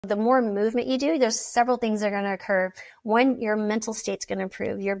The more movement you do, there's several things that are going to occur. One, your mental state's going to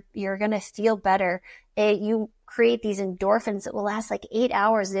improve. You're going to feel better. You create these endorphins that will last like 8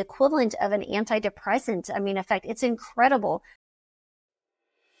 hours, the equivalent of an antidepressant. Effect. It's incredible.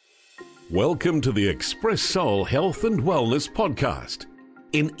 Welcome to the Express Soul Health and Wellness Podcast.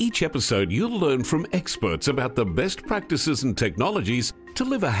 In each episode, you'll learn from experts about the best practices and technologies to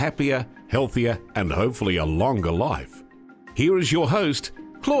live a happier, healthier, and hopefully a longer life. Here is your host,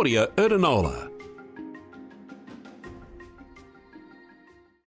 Claudia Ordinola.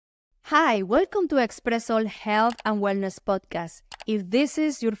 Hi, welcome to Express Soul Health and Wellness Podcast. If this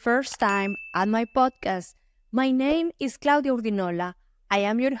is your first time at my podcast, my name is Claudia Ordinola. I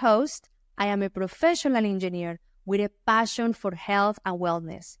am your host. I am a professional engineer with a passion for health and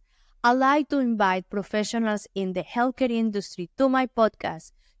wellness. I like to invite professionals in the healthcare industry to my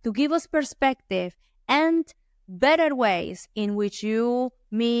podcast to give us perspective and better ways in which you,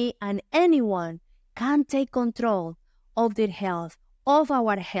 me, and anyone can take control of their health, of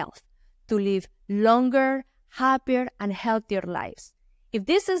our health, to live longer, happier, and healthier lives. If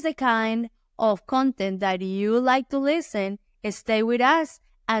this is the kind of content that you like to listen, stay with us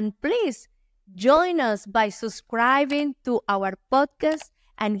and please join us by subscribing to our podcast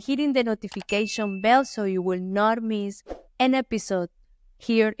and hitting the notification bell so you will not miss an episode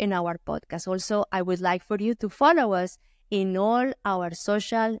here in our podcast. Also, I would like for you to follow us in all our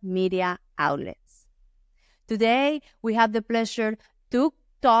social media outlets. Today, we have the pleasure to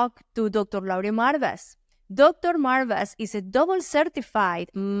talk to Dr. Laurie Marbas. Dr. Marvas is a double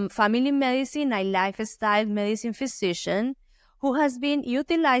certified family medicine and lifestyle medicine physician who has been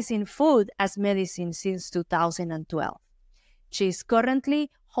utilizing food as medicine since 2012. She is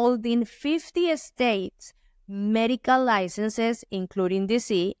currently holding 50 states medical licenses, including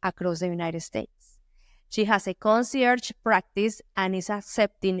DC, across the United States. She has a concierge practice and is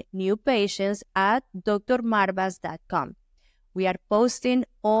accepting new patients at drmarvas.com. We are posting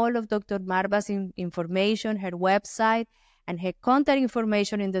all of Dr. Marbas' information, her website, and her contact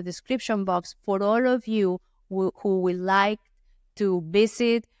information in the description box for all of you who would like to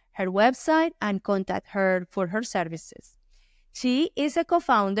visit her website and contact her for her services. She is a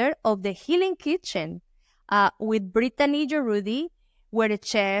co-founder of the Healing Kitchen with Brittany Jerudi, where a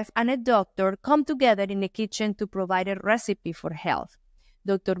chef and a doctor come together in a kitchen to provide a recipe for health.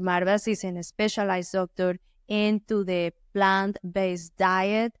 Dr. Marvas is a specialized doctor into the plant-based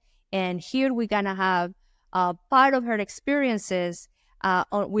diet, and here we're going to have part of her experiences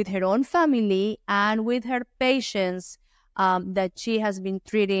with her own family and with her patients that she has been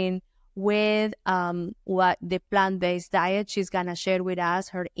treating with what the plant-based diet. She's going to share with us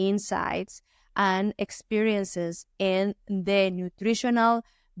her insights and experiences in the nutritional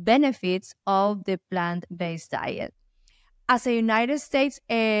benefits of the plant-based diet. As a United States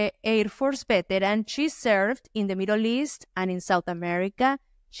Air Force veteran, she served in the Middle East and in South America.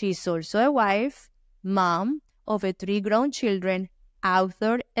 She's also a wife, mom of 3 grown children,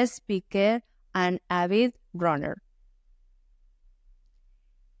 author, speaker, and avid runner.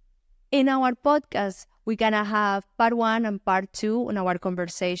 In our podcast, we're going to have part 1 and part 2 on our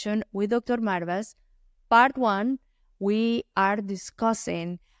conversation with Dr. Marvas. Part 1, we are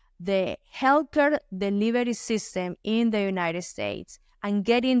discussing the healthcare delivery system in the United States and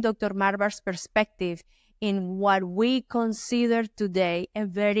getting Dr. Marvas' perspective in what we consider today a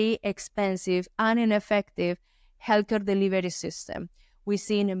very expensive and ineffective healthcare delivery system. We've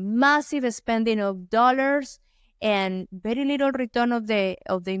seen a massive spending of dollars and very little return of the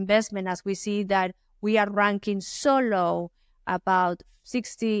investment, as we see that we are ranking so low, about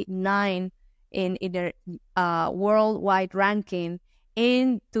 69 in the worldwide ranking,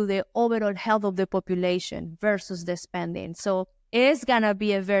 into the overall health of the population versus the spending. So it's going to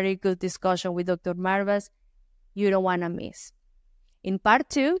be a very good discussion with Dr. Marvas. You don't want to miss. In part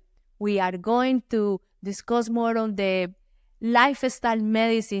 2, we are going to discuss more on the lifestyle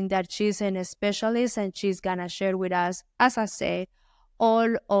medicine that she's a specialist, and she's going to share with us, as I said,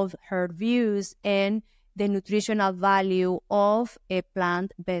 all of her views and the nutritional value of a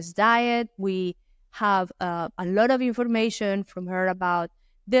plant-based diet. We have a lot of information from her about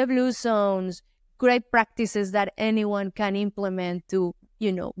the blue zones, great practices that anyone can implement to,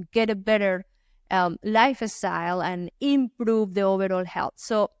 get a better lifestyle and improve the overall health.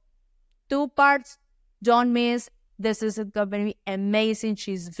 So 2 parts, don't miss. This is going to be amazing.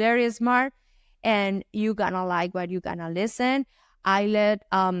 She's very smart, and you're going to like what you're going to listen. I let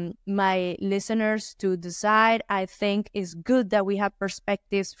my listeners to decide. I think it's good that we have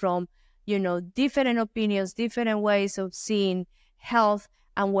perspectives from, different opinions, different ways of seeing health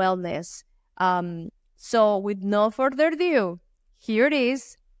and wellness. So with no further ado, here it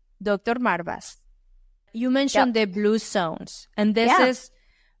is, Dr. Marvas, you mentioned the blue zones, and this is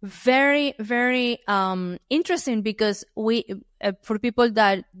very, very interesting because we, for people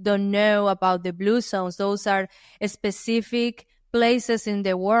that don't know about the blue zones, those are specific places in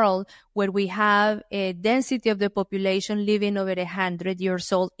the world where we have a density of the population living over 100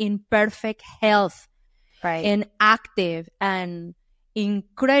 years old in perfect health, and active and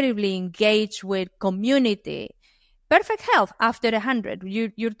incredibly engaged with community. Perfect health after 100.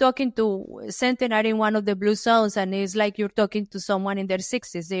 You're talking to a centenary in one of the blue zones, and it's like you're talking to someone in their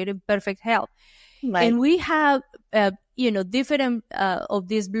 60s. They're in perfect health. Right. And we have, different of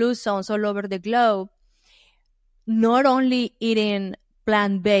these blue zones all over the globe, not only eating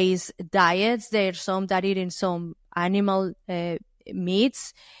plant-based diets. There's some that eating some animal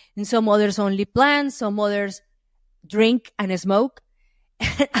meats, and some others only plants, some others drink and smoke.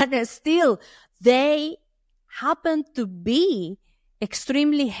 And still, they happen to be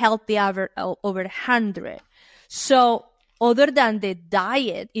extremely healthy over 100. So other than the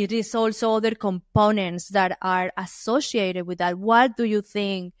diet, it is also other components that are associated with that. What do you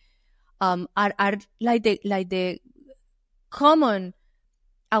think are like the common,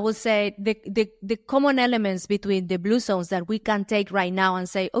 I would say, the common elements between the blue zones that we can take right now and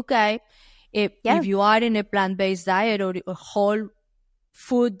say, okay, if you are in a plant-based diet or a whole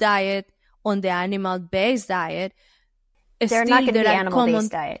food diet on the animal-based diet, they're not going to be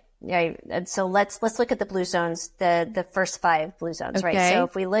animal-based diet. Right. And so let's look at the blue zones, the first 5 blue zones, right? So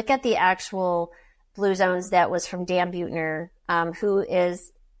if we look at the actual blue zones, that was from Dan Buettner, who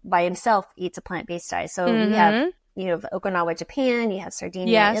is by himself eats a plant-based diet. So you have, Okinawa, Japan, you have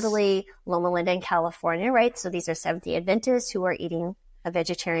Sardinia, Italy, Loma Linda in California, right? So these are Seventh-day Adventists who are eating a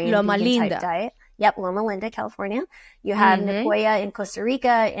vegetarian vegan type diet. Yep, Loma Linda, California. You have Nicoya in Costa Rica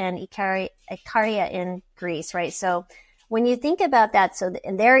and Ikaria in Greece, right? So when you think about that,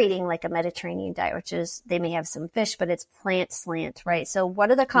 and they're eating like a Mediterranean diet, which is, they may have some fish, but it's plant slant, right? So what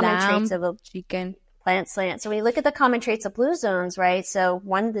are the common traits of a chicken plant slant? So when you look at the common traits of blue zones, right? So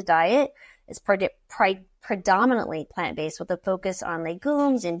one, the diet is predominantly plant-based with a focus on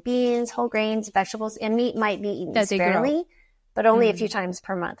legumes and beans, whole grains, vegetables, and meat might be eaten sparingly, but only a few times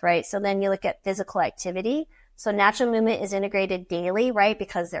per month, right? So then you look at physical activity. So natural movement is integrated daily, right?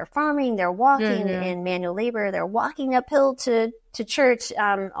 Because they're farming, they're walking in manual labor, they're walking uphill to church,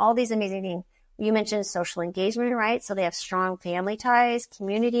 all these amazing things. You mentioned social engagement, right? So they have strong family ties,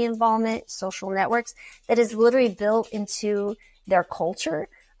 community involvement, social networks that is literally built into their culture.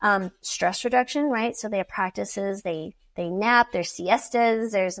 Stress reduction, right? So they have practices, they nap, there's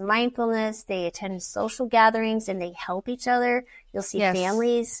siestas, there's mindfulness, they attend social gatherings and they help each other. You'll see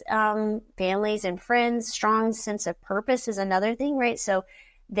families and friends, strong sense of purpose is another thing, right? So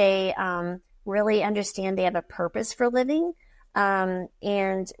they really understand they have a purpose for living.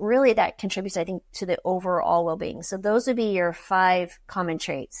 And really that contributes, I think, to the overall well-being. So those would be your 5 common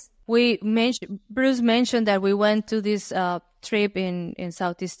traits. Bruce mentioned that we went to this trip in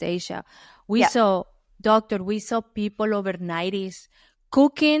Southeast Asia. We saw people over 90s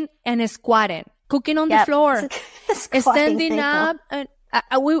cooking and squatting, cooking on the floor, standing up, and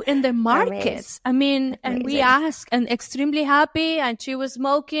we in the markets. I mean, and we asked, and extremely happy, and she was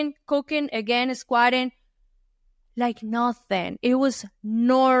smoking, cooking, again squatting, like nothing. It was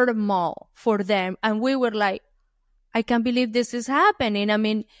normal for them, and we were like, I can't believe this is happening. I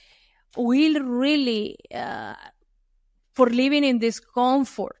mean, we really, for living in this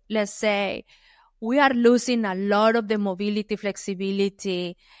comfort, let's say, we are losing a lot of the mobility,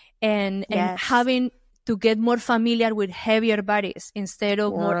 flexibility, and having to get more familiar with heavier bodies instead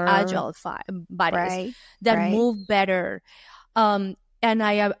of more agile bodies that move better. And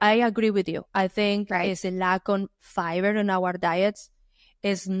I agree with you. I think it's a lack of fiber in our diets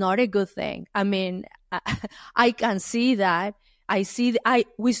is not a good thing. I mean, I can see that.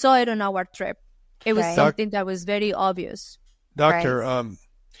 We saw it on our trip. It was something that was very obvious. Doctor,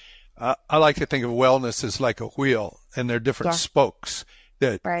 I like to think of wellness as like a wheel, and there are different spokes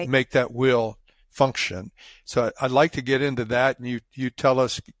that make that wheel function. So I'd like to get into that, and you tell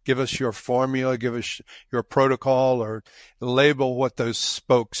us, give us your formula, give us your protocol, or label what those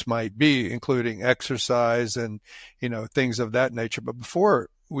spokes might be, including exercise and, things of that nature. But before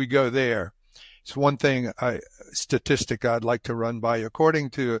we go there, it's one statistic I'd like to run by you.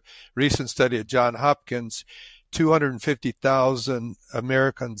 According to a recent study at Johns Hopkins, 250,000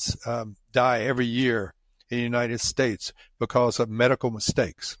 Americans die every year in the United States because of medical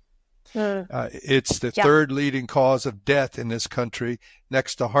mistakes. It's the third leading cause of death in this country,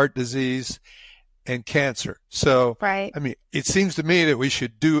 next to heart disease and cancer. So, I mean, it seems to me that we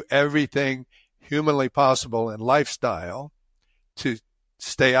should do everything humanly possible in lifestyle to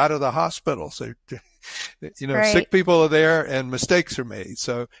stay out of the hospital. So, Right. sick people are there and mistakes are made.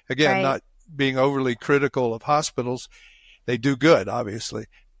 So again, Right. not being overly critical of hospitals. They do good, obviously,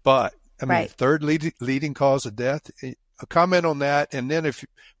 but I mean, Right. third leading cause of death, a comment on that. And then if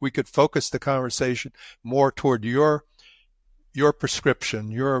we could focus the conversation more toward your prescription,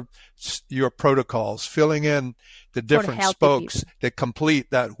 your protocols, filling in the different spokes that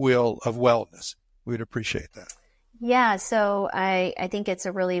complete that wheel of wellness. We'd appreciate that. Yeah. So I think it's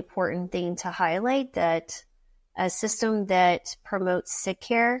a really important thing to highlight that a system that promotes sick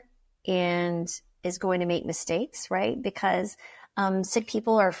care and is going to make mistakes, right? Because sick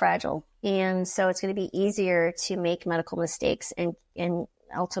people are fragile. And so it's going to be easier to make medical mistakes and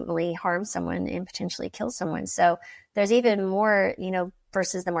ultimately harm someone and potentially kill someone. So there's even more,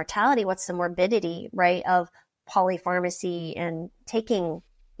 versus the mortality, what's the morbidity, right, of polypharmacy and taking,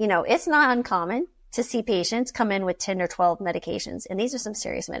 it's not uncommon to see patients come in with 10 or 12 medications. And these are some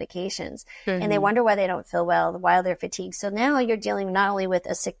serious medications. Mm-hmm. And they wonder why they don't feel well, why they're fatigued. So now you're dealing not only with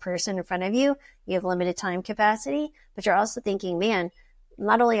a sick person in front of you, you have limited time capacity, but you're also thinking, man,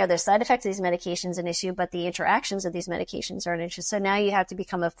 not only are there side effects of these medications an issue, but the interactions of these medications are an issue. So now you have to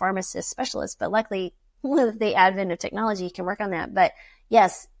become a pharmacist specialist. But luckily, with the advent of technology, you can work on that. But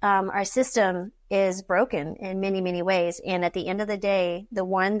yes, our system is broken in many, many ways. And at the end of the day, the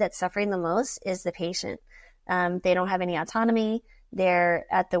one that's suffering the most is the patient. They don't have any autonomy. They're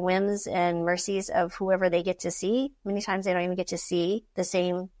at the whims and mercies of whoever they get to see. Many times they don't even get to see the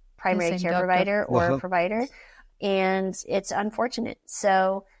same primary care provider or provider. And it's unfortunate.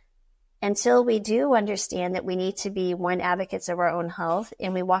 So until we do understand that we need to be advocates of our own health,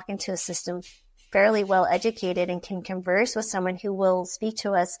 and we walk into a system fairly well educated and can converse with someone who will speak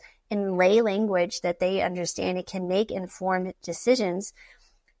to us in lay language that they understand and can make informed decisions.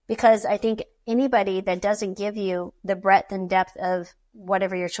 Because I think anybody that doesn't give you the breadth and depth of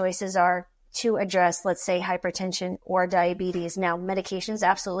whatever your choices are to address, let's say, hypertension or diabetes. Now, medications,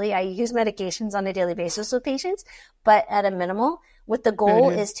 absolutely. I use medications on a daily basis with patients, but at a minimal, with the goal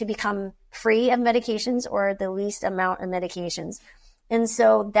is to become free of medications or the least amount of medications. And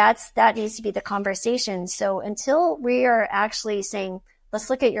so that needs to be the conversation. So until we are actually saying, let's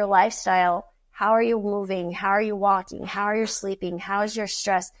look at your lifestyle. How are you moving? How are you walking? How are you sleeping? How is your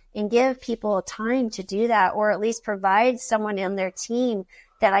stress? And give people time to do that, or at least provide someone in their team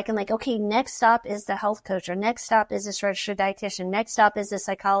that I can okay, next stop is the health coach, or next stop is this registered dietitian. Next stop is the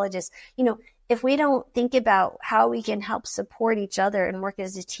psychologist. If we don't think about how we can help support each other and work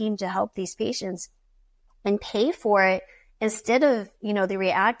as a team to help these patients and pay for it, instead of, the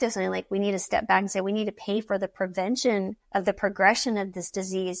reactive something we need to step back and say, we need to pay for the prevention of the progression of this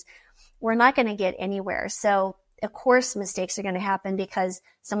disease, we're not going to get anywhere. So of course, mistakes are going to happen because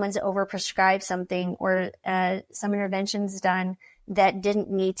someone's overprescribed something or some intervention's done that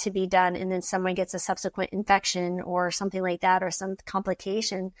didn't need to be done. And then someone gets a subsequent infection or something like that, or some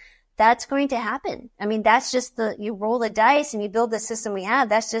complication. That's going to happen. I mean, that's just you roll the dice and you build the system we have.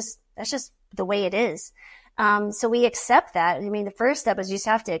 That's just the way it is. So we accept that. I mean, the first step is you just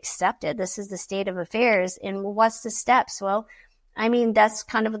have to accept it. This is the state of affairs. And what's the steps? Well, I mean, that's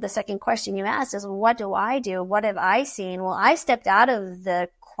kind of the second question you asked is, what do I do? What have I seen? Well, I stepped out of the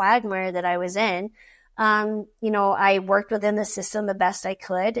quagmire that I was in. I worked within the system the best I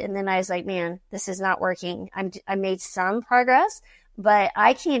could. And then I was like, man, this is not working. I made some progress, but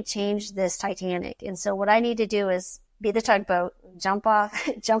I can't change this Titanic. And so what I need to do is be the tugboat, jump on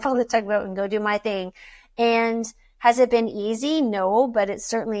the tugboat and go do my thing. And has it been easy? No, but it's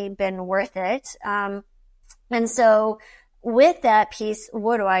certainly been worth it. And so with that piece,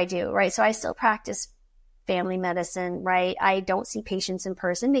 what do I do? Right. So I still practice family medicine, right? I don't see patients in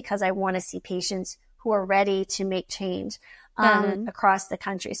person because I want to see patients who are ready to make change across the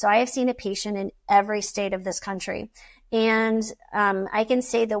country. So I have seen a patient in every state of this country. And I can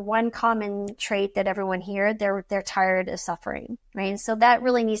say the one common trait that everyone here, they're tired of suffering, right? And so that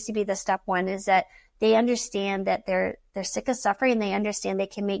really needs to be the step one, is that they understand that they're sick of suffering. They understand they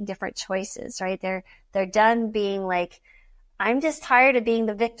can make different choices, right? They're done being like, I'm just tired of being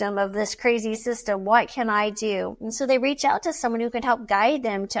the victim of this crazy system. What can I do? And so they reach out to someone who can help guide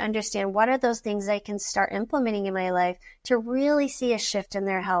them to understand what are those things I can start implementing in my life to really see a shift in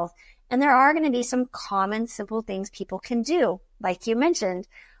their health. And there are going to be some common, simple things people can do. Like you mentioned,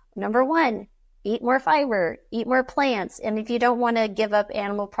 number one, eat more fiber, eat more plants. And if you don't want to give up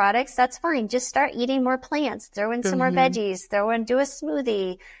animal products, that's fine. Just start eating more plants, throw in some more veggies, do a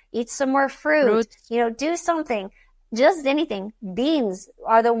smoothie, eat some more fruit, do something. Just anything. Beans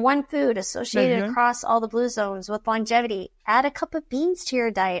are the one food associated across all the blue zones with longevity. Add a cup of beans to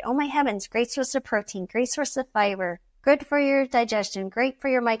your diet. Oh my heavens, great source of protein, great source of fiber, good for your digestion, great for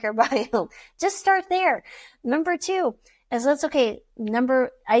your microbiome. Just start there. Number 2 is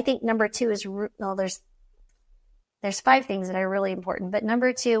I think number 2 is, well, there's 5 things that are really important, but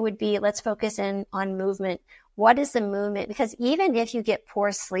number 2 would be, let's focus in on movement. What is the movement? Because even if you get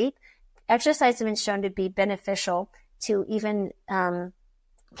poor sleep, exercise has been shown to be beneficial to even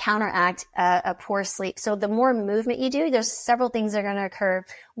counteract a poor sleep. So the more movement you do, there's several things that are going to occur.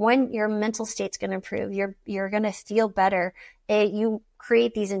 One, your mental state's going to improve. You're going to feel better. You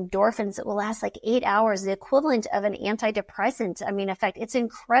create these endorphins that will last like 8 hours, the equivalent of an antidepressant. Effect. It's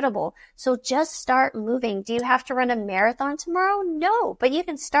incredible. So just start moving. Do you have to run a marathon tomorrow? No, but you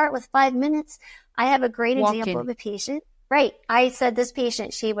can start with 5 minutes. I have a great example of a patient. Right. I said this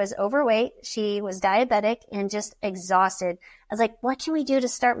patient, she was overweight, she was diabetic, and just exhausted. I was like, what can we do to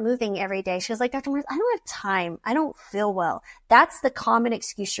start moving every day? She was like, Dr. Marvas, I don't have time. I don't feel well. That's the common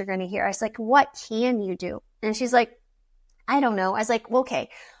excuse you're going to hear. I was like, what can you do? And she's like, I don't know. I was like, okay,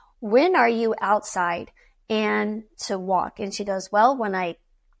 when are you outside and to walk? And she goes, well, when I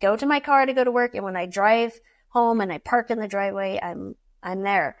go to my car to go to work and when I drive home and I park in the driveway, I'm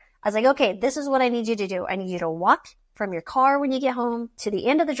there. I was like, okay, this is what I need you to do. I need you to walk from your car when you get home to the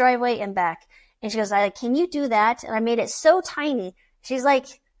end of the driveway and back. And she goes, can you do that? And I made it so tiny. She's like,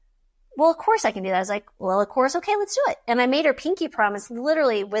 well, of course I can do that. I was like, well, of course. Okay, let's do it. And I made her pinky promise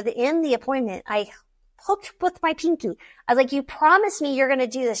literally within the appointment. I hooked with my pinky. I was like, you promised me you're going to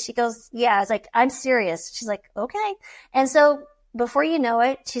do this. She goes, yeah. I was like, I'm serious. She's like, okay. And so before you know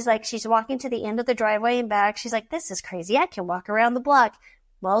it, she's walking to the end of the driveway and back. She's like, this is crazy. I can walk around the block.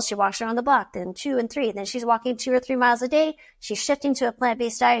 Well, she walks around the block, then 2 and 3. Then she's walking 2 or 3 miles a day. She's shifting to a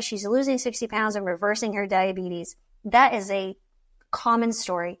plant-based diet. She's losing 60 pounds and reversing her diabetes. That is a common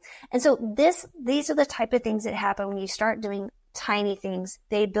story. And so these are the type of things that happen when you start doing tiny things.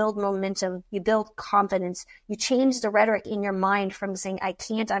 They build momentum. You build confidence. You change the rhetoric in your mind from saying, I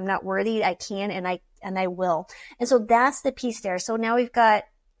can't, I'm not worthy, I can, and I will. And so that's the piece there. So now we've got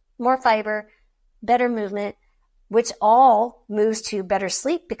more fiber, better movement, which all moves to better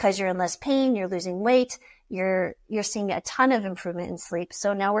sleep because you're in less pain, you're losing weight, you're seeing a ton of improvement in sleep.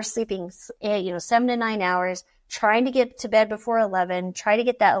 So now we're sleeping, 7 to 9 hours, trying to get to bed before 11, try to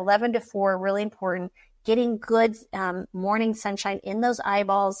get that 11 to 4, really important, getting good morning sunshine in those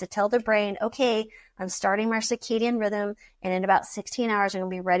eyeballs to tell the brain, okay, I'm starting my circadian rhythm, and in about 16 hours, I'm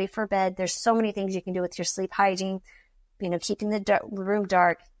going to be ready for bed. There's so many things you can do with your sleep hygiene. Keeping the room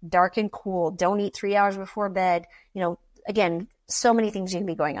dark and cool. Don't eat 3 hours before bed. Again, so many things you can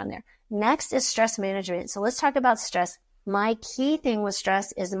be going on there. Next is stress management. So let's talk about stress. My key thing with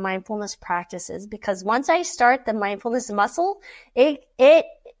stress is mindfulness practices, because once I start the mindfulness muscle, it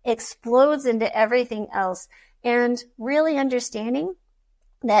explodes into everything else. And really understanding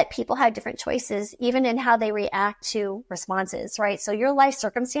that people have different choices, even in how they react to responses, right? So your life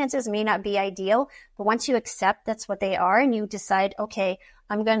circumstances may not be ideal, but once you accept that's what they are and you decide, okay,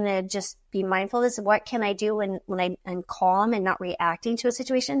 I'm going to just be mindful of this. What can I do when I'm calm and not reacting to a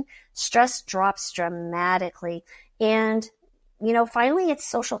situation? Stress drops dramatically. And, finally it's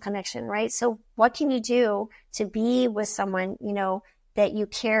social connection, right? So what can you do to be with someone, that you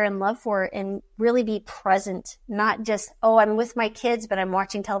care and love for, and really be present, not just, I'm with my kids, but I'm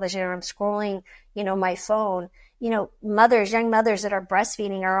watching television or I'm scrolling, my phone. Young mothers that are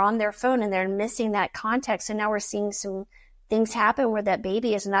breastfeeding are on their phone and they're missing that context. So now we're seeing some things happen where that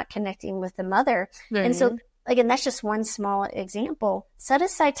baby is not connecting with the mother. Mm-hmm. And so again, that's just one small example. Set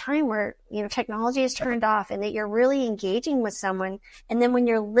aside time where, technology is turned off and that you're really engaging with someone. And then when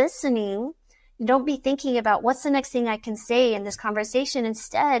you're listening, don't be thinking about what's the next thing I can say in this conversation.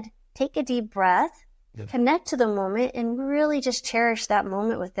 Instead, take a deep breath, connect to the moment, and really just cherish that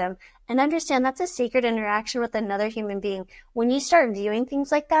moment with them. And understand that's a sacred interaction with another human being. When you start viewing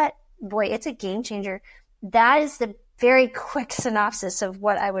things like that, boy, it's a game changer. That is the very quick synopsis of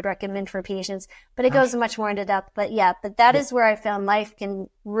what I would recommend for patients, but it goes much more into depth. But that is where I found life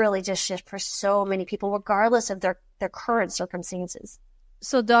can really just shift for so many people, regardless of their current circumstances.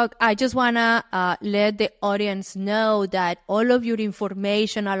 So, Doc, I just want to let the audience know that all of your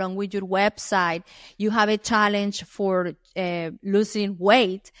information, along with your website, you have a challenge for losing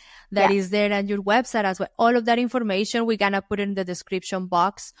weight that is there on your website as well. All of that information, we're going to put in the description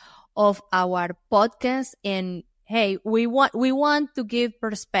box of our podcast. And hey, we want to give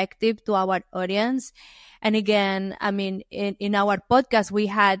perspective to our audience. And again, in our podcast, we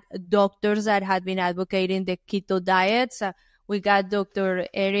had doctors that had been advocating the keto diets. We got Dr.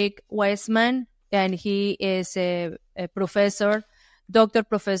 Eric Weissman, and he is a professor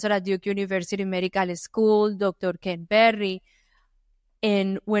at Duke University Medical School, Dr. Ken Berry.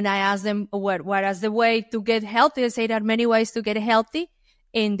 And when I asked them what is the way to get healthy, they say there are many ways to get healthy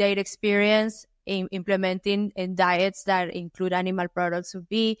in their experience in implementing in diets that include animal products would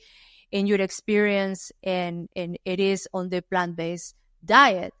be in your experience, and it is on the plant-based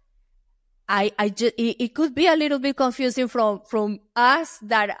diet. It could be a little bit confusing from us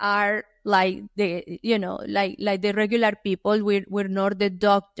that are like the, like the regular people. We're not the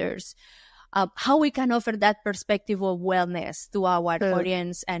doctors. How we can offer that perspective of wellness to our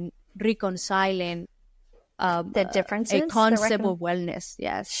audience and reconciling the differences, a concept of wellness.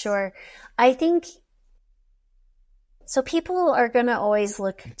 Yes, sure. I think so. People are going to always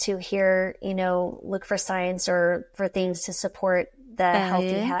look for science or for things to support the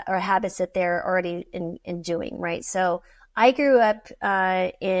healthy or habits that they're already in doing, right? So I grew up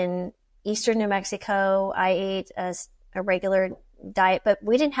in eastern New Mexico. I ate a regular diet, but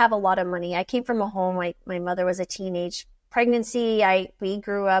we didn't have a lot of money. I came from a home, my mother was a teenage pregnancy. We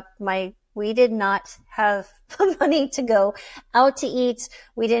grew up, we did not have money to go out to eat.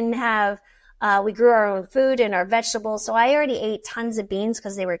 We didn't have, we grew our own food and our vegetables. So I already ate tons of beans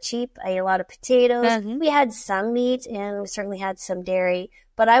because they were cheap. I ate a lot of potatoes. Mm-hmm. We had some meat and we certainly had some dairy,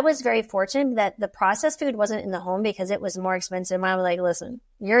 but I was very fortunate that the processed food wasn't in the home because it was more expensive. Mom was like, listen,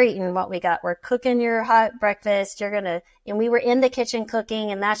 you're eating what we got. We're cooking your hot breakfast. And we were in the kitchen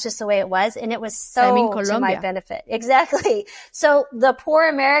cooking, and that's just the way it was. And it was so to my benefit. Exactly. So the poor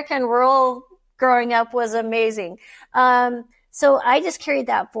American rural growing up was amazing. So I just carried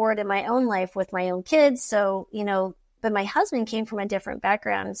that forward in my own life with my own kids. So, but my husband came from a different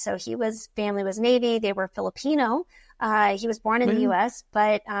background. So family was Navy. They were Filipino. He was born in the U.S.,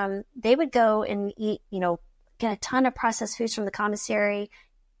 but they would go and eat, get a ton of processed foods from the commissary,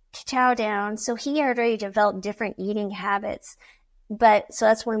 chow down. So he had already developed different eating habits. But so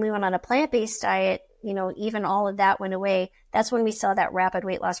that's when we went on a plant-based diet, even all of that went away. That's when we saw that rapid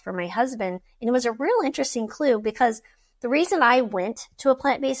weight loss for my husband. And it was a real interesting clue because the reason I went to a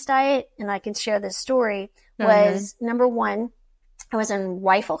plant-based diet, and I can share this story, was number one, I was in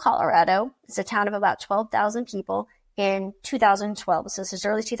Rifle, Colorado. It's a town of about 12,000 people in 2012. So this is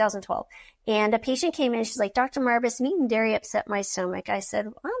early 2012. And a patient came in and she's like, Dr. Marbas, meat and dairy upset my stomach. I said,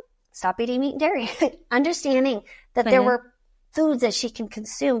 well, stop eating meat and dairy. Understanding that there were foods that she can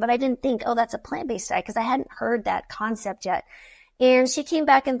consume, but I didn't think, oh, that's a plant-based diet because I hadn't heard that concept yet. And she came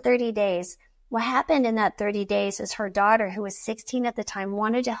back in 30 days. What happened in that 30 days is her daughter, who was 16 at the time,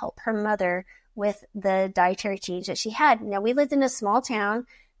 wanted to help her mother with the dietary change that she had. Now, we lived in a small town.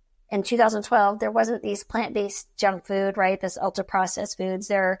 In 2012, there wasn't these plant-based junk food, right? This ultra-processed foods.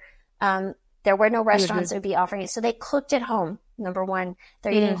 There were no restaurants that would be offering it. So they cooked at home, number one.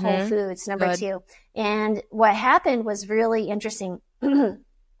 They're eating whole foods, number two. And what happened was really interesting.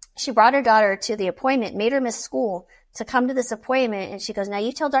 She brought her daughter to the appointment, made her miss school to come to this appointment. And she goes, now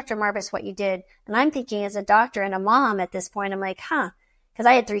you tell Dr. Marbas what you did. And I'm thinking as a doctor and a mom at this point, I'm like, because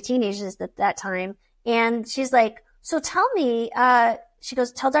I had 3 teenagers at that time. And she's like, so tell me, she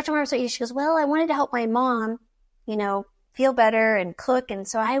goes, tell Dr. Marvas what you did. She goes, well, I wanted to help my mom, feel better and cook. And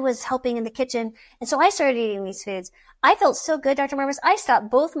so I was helping in the kitchen. And so I started eating these foods. I felt so good, Dr. Marvas. I stopped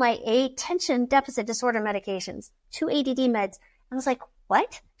both my attention deficit disorder medications, 2 ADD meds. I was like,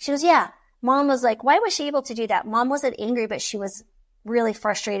 what? She goes, yeah. Mom was like, why was she able to do that? Mom wasn't angry, but she was really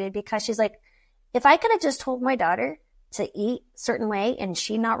frustrated because she's like, if I could have just told my daughter to eat a certain way and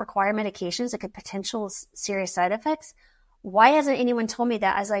she not require medications that could potential serious side effects, why hasn't anyone told me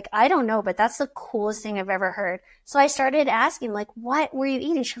that? I was like, I don't know, but that's the coolest thing I've ever heard. So I started asking, like, what were you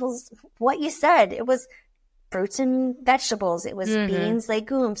eating? She goes, what you said. It was fruits and vegetables. It was beans,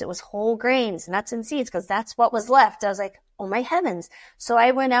 legumes. It was whole grains, nuts and seeds, because that's what was left. I was like, oh my heavens. So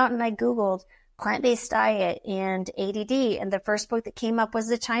I went out and I Googled plant-based diet and ADD. And the first book that came up was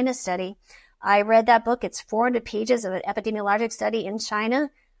the China study. I read that book. It's 400 pages of an epidemiologic study in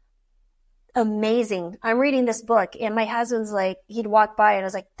China. Amazing. I'm reading this book and my husband's like, he'd walk by and I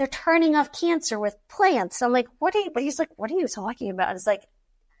was like, they're turning off cancer with plants. I'm like, he's like, what are you talking about? It's like,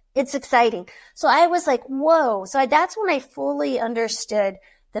 it's exciting. So I was like, whoa. So that's when I fully understood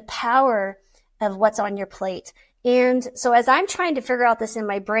the power of what's on your plate. And so as I'm trying to figure out this in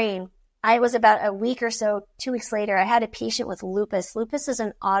my brain, I was about a week or so, 2 weeks later, I had a patient with lupus. Lupus is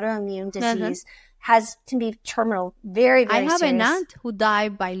an autoimmune disease, can be terminal, very, very serious. I have an aunt who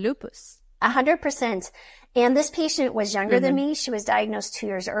died by lupus. 100%. And this patient was younger than me. She was diagnosed 2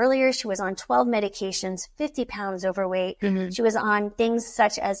 years earlier. She was on 12 medications, 50 pounds overweight. She was on things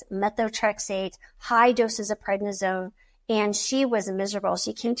such as methotrexate, high doses of prednisone. And she was miserable.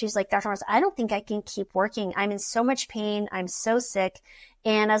 She came to, she's like, Dr. Marvas, I don't think I can keep working. I'm in so much pain. I'm so sick.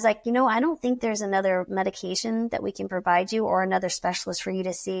 And I was like, I don't think there's another medication that we can provide you or another specialist for you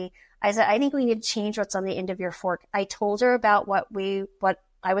to see. I said, I think we need to change what's on the end of your fork. I told her about what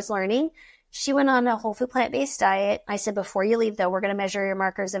I was learning. She went on a whole food plant-based diet. I said, before you leave though, we're going to measure your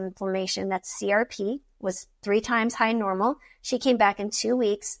markers of inflammation. That's CRP, was 3 times high normal. She came back in 2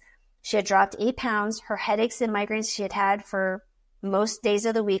 weeks. She had dropped 8 pounds. Her headaches and migraines she had had for most days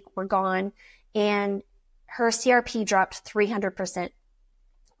of the week were gone. And her CRP dropped 300%,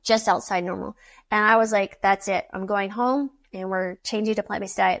 just outside normal. And I was like, that's it. I'm going home and we're changing to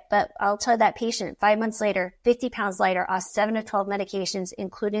plant-based diet. But I'll tell that patient 5 months later, 50 pounds lighter, off 7 to 12 medications,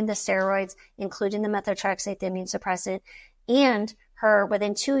 including the steroids, including the methotrexate, the immune suppressant. And her,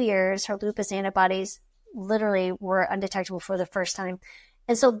 within 2 years, her lupus antibodies literally were undetectable for the first time.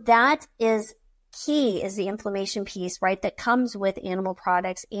 And so that is key, is the inflammation piece, right? That comes with animal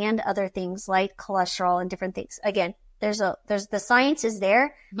products and other things like cholesterol and different things. Again, there's the science is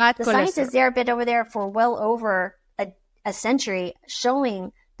there. The science is there, been over there for well over a century,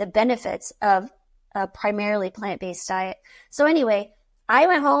 showing the benefits of a primarily plant-based diet. So anyway, I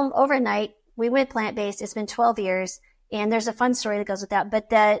went home overnight. We went plant-based. It's been 12 years. And there's a fun story that goes with that.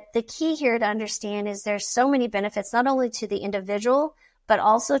 But the key here to understand is there's so many benefits, not only to the individual, but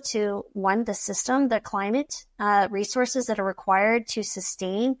also to, one, the system, the climate, resources that are required to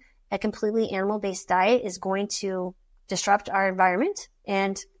sustain a completely animal-based diet is going to disrupt our environment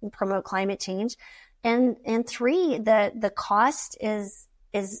and promote climate change. And 3, the cost is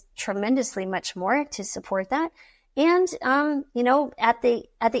tremendously much more to support that. And, at the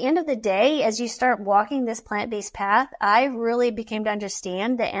end of the day, as you start walking this plant-based path, I really became to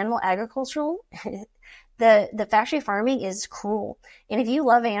understand that animal agricultural, the factory farming is cruel. And if you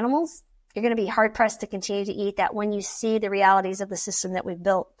love animals, you're going to be hard pressed to continue to eat that when you see the realities of the system that we've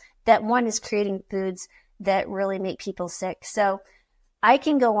built, that one is creating foods that really make people sick. So I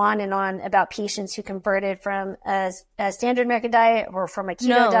can go on and on about patients who converted from a standard American diet or from a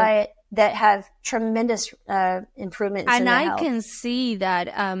keto diet that have tremendous improvements in their health. And I can see that,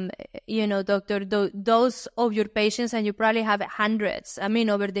 doctor, those of your patients, and you probably have hundreds,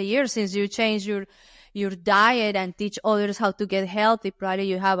 over the years since you changed your diet and teach others how to get healthy, probably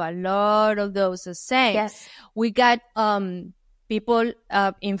you have a lot of those the same. Yes. We got people,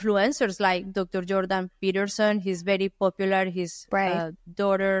 influencers like Dr. Jordan Peterson. He's very popular. His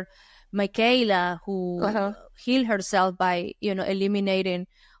daughter, Michaela, who healed herself by, eliminating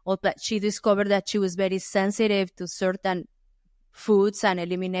all that. She discovered that she was very sensitive to certain foods and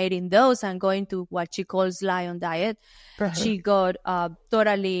eliminating those and going to what she calls lion diet. She got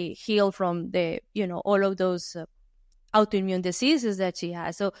totally healed from the, all of those autoimmune diseases that she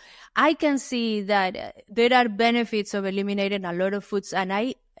has. So I can see that there are benefits of eliminating a lot of foods.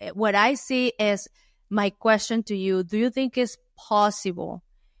 And what I see is, my question to you, do you think it's possible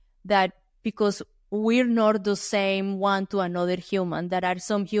that because we're not the same one to another human, there are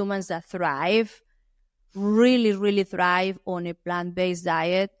some humans that thrive, really, really thrive on a plant-based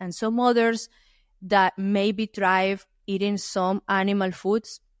diet, and some others that maybe thrive eating some animal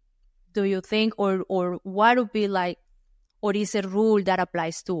foods? Do you think, or what would be like, or is a rule that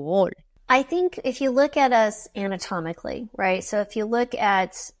applies to all? I think if you look at us anatomically, right? So if you look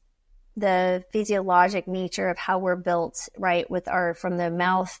at the physiologic nature of how we're built, right, with from the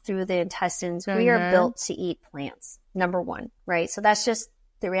mouth through the intestines, we are built to eat plants, number one, right? So that's just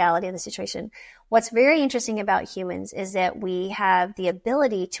the reality of the situation. What's very interesting about humans is that we have the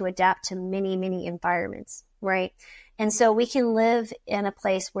ability to adapt to many, many environments, right? And so we can live in a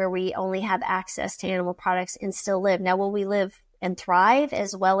place where we only have access to animal products and still live. Now, will we live and thrive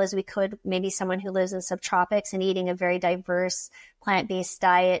as well as we could maybe someone who lives in subtropics and eating a very diverse plant-based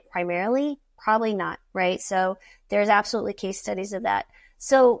diet primarily? Probably not, right? So there's absolutely case studies of that.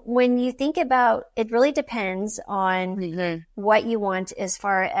 So when you think about, it really depends on what you want as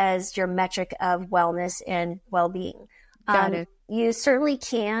far as your metric of wellness and well-being. Got it. You certainly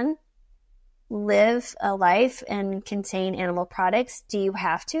can live a life and contain animal products. Do you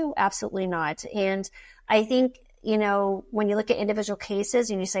have to? Absolutely not. And I think, when you look at individual cases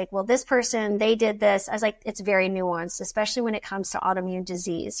and you say, well, this person, they did this, I was like, it's very nuanced, especially when it comes to autoimmune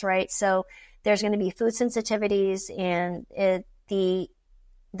disease, right? So there's going to be food sensitivities, and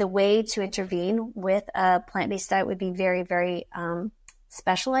the way to intervene with a plant-based diet would be very, very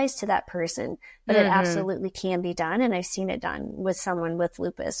specialized to that person, but it absolutely can be done. And I've seen it done with someone with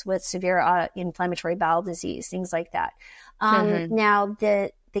lupus, with severe inflammatory bowel disease, things like that. Now,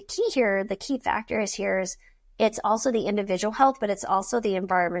 the key factor is it's also the individual health, but it's also the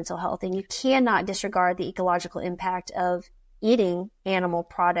environmental health. And you cannot disregard the ecological impact of eating animal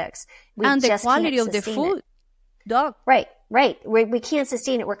products. And the quality of the food. Dog. Right. We can't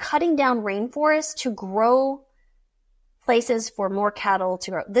sustain it. We're cutting down rainforests to grow places for more cattle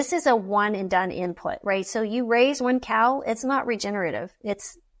to grow. This is a one and done input, right? So you raise one cow, it's not regenerative.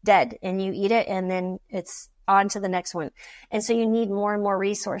 It's dead, and you eat it, and then it's on to the next one. And so you need more and more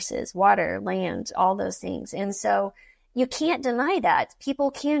resources, water, land, all those things. And so you can't deny that. People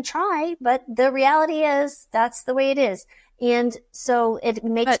can try, but the reality is that's the way it is. And so it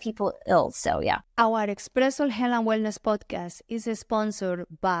makes people ill. So yeah. Our Expressol Health and Wellness podcast is sponsored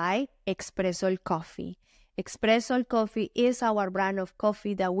by Expressol Coffee. Expressol Coffee is our brand of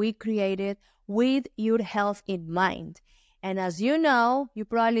coffee that we created with your health in mind. And as you know, you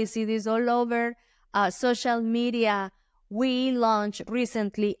probably see this all over social media. We launched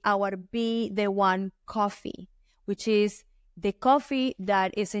recently our Be the One coffee, which is the coffee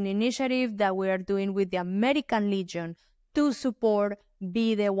that is an initiative that we are doing with the American Legion to support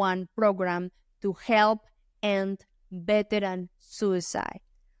Be the One program to help end veteran suicide.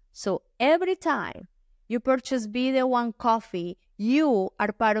 So every time you purchase Be the One coffee, you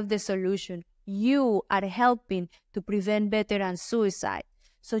are part of the solution. You are helping to prevent veteran suicide.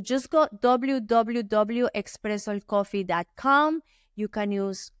 So just go www.expressolcoffee.com. You can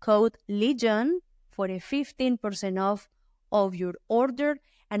use code LEGION for a 15% off of your order.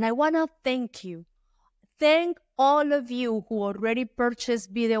 And I want to thank you. Thank all of you who already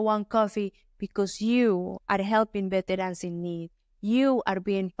purchased Be the One coffee, because you are helping veterans in need. You are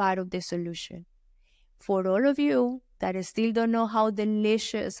being part of the solution. For all of you that still don't know how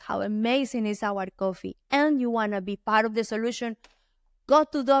delicious, how amazing is our coffee, and you want to be part of the solution, go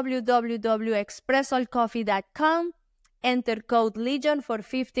to www.expressolcoffee.com, enter code LEGION for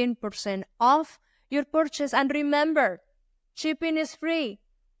 15% off your purchase. And remember, shipping is free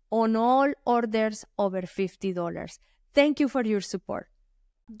on all orders over $50. Thank you for your support.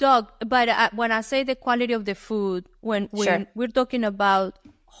 Doug, but when I say the quality of the food, when Sure. we're talking about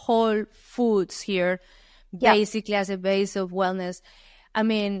whole foods here, basically as a base of wellness, I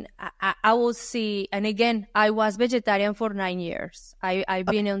mean, I will see, and again, I was vegetarian for 9 years. I've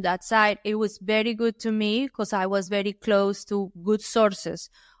been on that side. It was very good to me because I was very close to good sources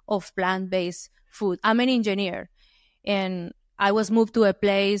of plant-based food. I'm an engineer, and I was moved to a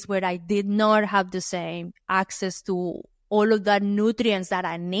place where I did not have the same access to all of that nutrients that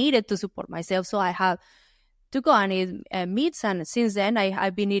I needed to support myself. So I had to go and eat meats, and since then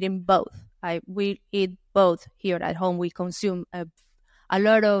I've been eating both. We eat both here at home. We consume a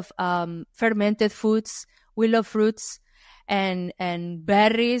lot of fermented foods. We love fruits and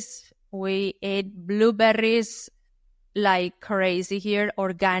berries. We eat blueberries like crazy here,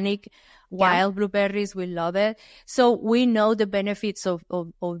 organic wild blueberries. We love it. So we know the benefits of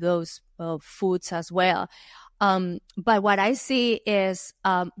those foods as well. But what I see is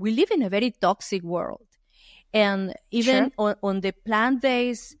we live in a very toxic world. And even on the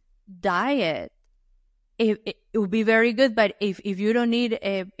plant-based diet, it would be very good. But if you don't need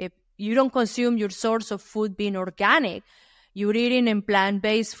if you don't consume your source of food being organic, you're eating in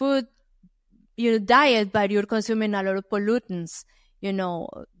plant-based food, your diet, but you're consuming a lot of pollutants,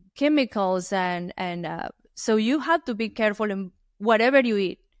 chemicals, and so you have to be careful in whatever you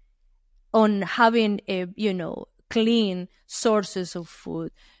eat on having clean sources of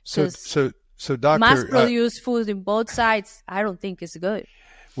food. So Doctor, mass-produced food in both sides, I don't think is good.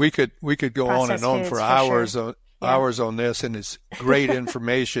 We could go Processed on and on for hours sure. hours on this, and it's great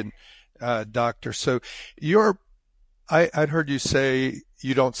information, Doctor. So I'd heard you say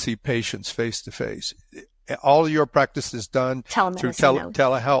you don't see patients face to face. All your practice is done through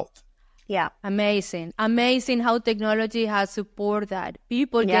telehealth. Yeah. Amazing how technology has supported that.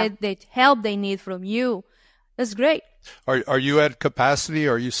 People get the help they need from you. That's great. Are you at capacity?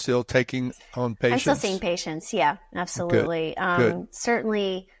 Are you still taking on patients? I'm still seeing patients. Yeah, absolutely. Good.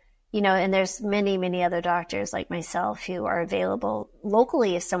 Certainly, and there's many, many other doctors like myself who are available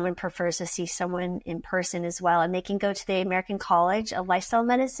locally if someone prefers to see someone in person as well. And they can go to the American College of Lifestyle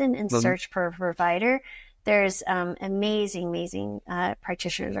Medicine and search for a provider. There's amazing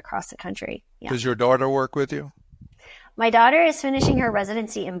practitioners across the country. Yeah. Does your daughter work with you? My daughter is finishing her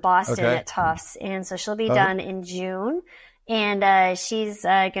residency in Boston at Tufts, and so she'll be done in June. And she's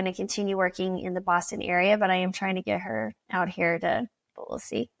going to continue working in the Boston area, but I am trying to get her out here but we'll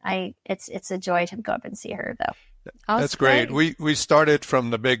see. It's a joy to go up and see her, though. That's great. We started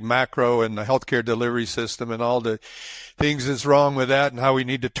from the big macro and the healthcare delivery system and all the things that's wrong with that, and how we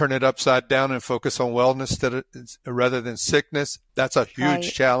need to turn it upside down and focus on wellness rather than sickness. That's a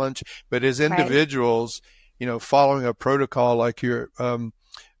huge challenge. But as individuals, following a protocol like you're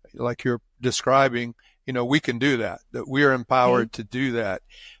describing, we can do that we are empowered to do that.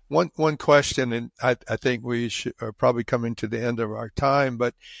 One question, and I think we are probably coming to the end of our time,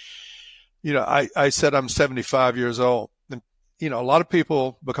 but, I said I'm 75 years old. And, a lot of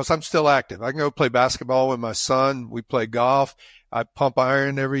people, because I'm still active, I can go play basketball with my son. We play golf. I pump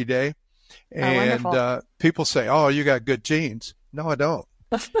iron every day. And people say, oh, you got good genes. No, I don't.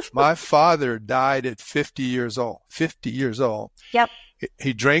 My father died at 50 years old. 50 years old. Yep.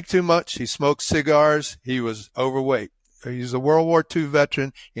 He drank too much. He smoked cigars. He was overweight. He's a World War II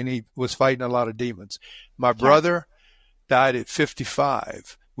veteran, and he was fighting a lot of demons. My brother died at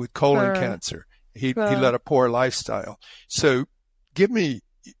 55 with colon cancer. He led a poor lifestyle. So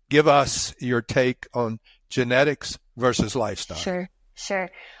give us your take on genetics versus lifestyle. Sure.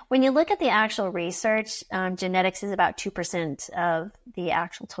 When you look at the actual research, genetics is about 2% of the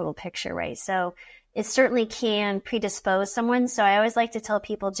actual total picture, right? So it certainly can predispose someone. So I always like to tell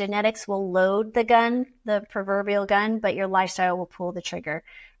people genetics will load the gun, the proverbial gun, but your lifestyle will pull the trigger,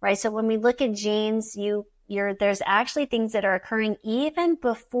 right? So when we look at genes, there's actually things that are occurring even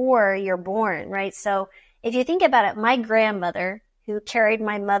before you're born, right? So if you think about it, my grandmother who carried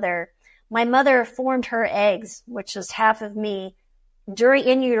my mother formed her eggs, which was half of me,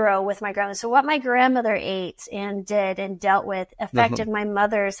 in utero with my grandmother. So what my grandmother ate and did and dealt with affected my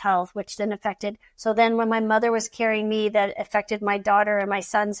mother's health, which then affected. So then when my mother was carrying me, that affected my daughter and my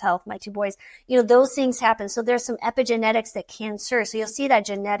son's health, my two boys. Those things happen. So there's some epigenetics that can serve. So you'll see that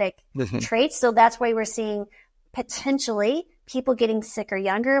genetic traits. So that's why we're seeing potentially people getting sicker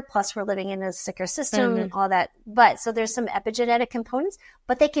younger, plus we're living in a sicker system, all that. But so there's some epigenetic components,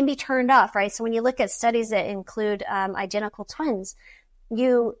 but they can be turned off, right? So when you look at studies that include identical twins,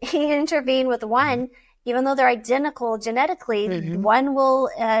 you intervene with one, even though they're identical genetically, one will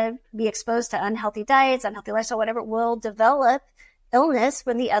be exposed to unhealthy diets, unhealthy lifestyle, whatever, will develop illness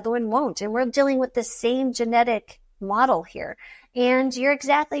when the other one won't. And we're dealing with the same genetic model here. And you're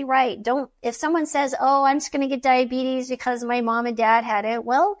exactly right. If someone says, oh, I'm just going to get diabetes because my mom and dad had it.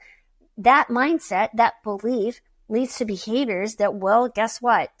 Well, that mindset, that belief leads to behaviors that, well, guess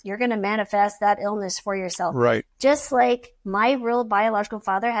what? You're going to manifest that illness for yourself. Right. Just like my real biological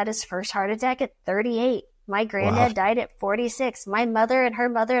father had his first heart attack at 38. My granddad died at 46. My mother and her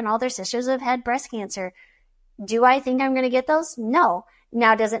mother and all their sisters have had breast cancer. Do I think I'm going to get those? No.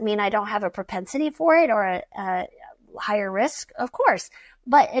 Now, does it mean I don't have a propensity for it or a higher risk? Of course.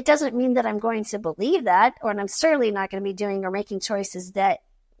 But it doesn't mean that I'm going to believe that, or I'm certainly not going to be doing or making choices that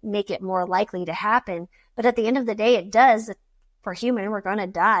make it more likely to happen. But at the end of the day, it does. For human, we're going to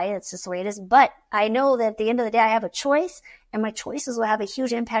die. It's just the way it is. But I know that at the end of the day, I have a choice, and my choices will have a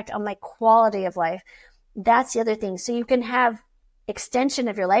huge impact on my quality of life. That's the other thing. So you can have extension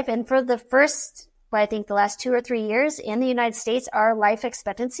of your life. And for the first, I think the last 2 or 3 years in the United States, our life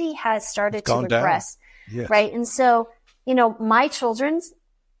expectancy has started to regress. Yes. Right. And so, my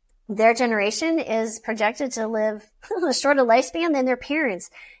their generation is projected to live a shorter lifespan than their parents.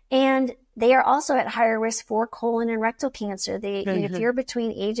 And they are also at higher risk for colon and rectal cancer. If you're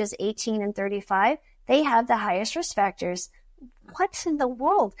between ages 18 and 35, they have the highest risk factors. What in the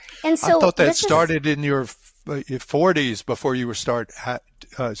world? And so I thought that started in your 40s before you were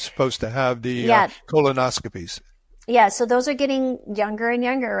supposed to have the colonoscopies. Yeah, so those are getting younger and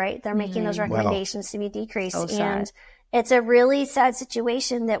younger, right? They're making those recommendations to be decreased. And it's a really sad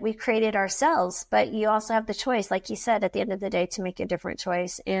situation that we've created ourselves, but you also have the choice, like you said, at the end of the day, to make a different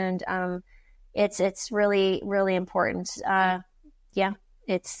choice. And it's really, really important.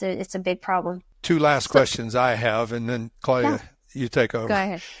 It's a big problem. Two last questions I have, and then Claudia, you take over. Go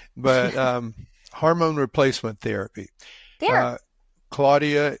ahead. But hormone replacement therapy.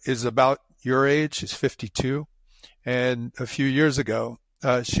 Claudia is about your age. She's 52. And a few years ago,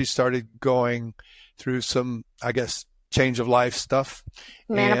 she started going through some, I guess, change of life stuff.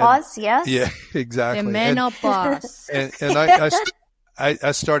 Menopause, yes. Yeah, exactly. The menopause. And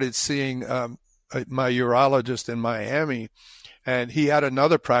I started seeing my urologist in Miami, and he had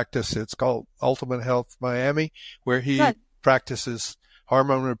another practice. It's called Ultimate Health Miami, where he practices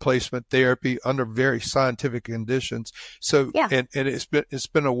hormone replacement therapy under very scientific conditions. So, and it's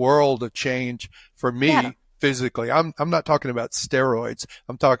been a world of change for me. Yeah. Physically, I'm not talking about steroids.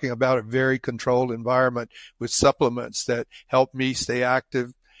 I'm talking about a very controlled environment with supplements that help me stay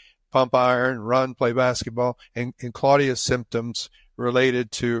active, pump iron, run, play basketball. And Claudia's symptoms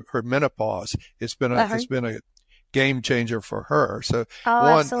related to her menopause, it's been a game changer for her. So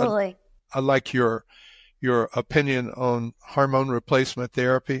absolutely. I like your your opinion on hormone replacement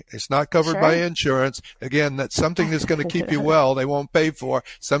therapy. It's not covered by insurance. Again, that's something that's going to keep you well. They won't pay for.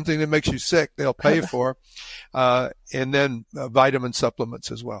 Something that makes you sick, they'll pay for. And then vitamin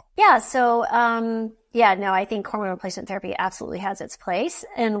supplements as well. Yeah. So, I think hormone replacement therapy absolutely has its place,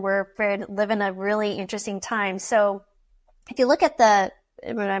 and we're living a really interesting time. So if you look at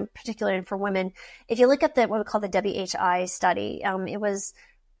particularly for women, if you look at what we call the WHI study, it was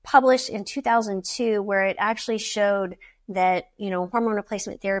published in 2002, where it actually showed that, hormone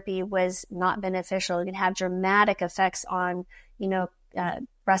replacement therapy was not beneficial. It can have dramatic effects on,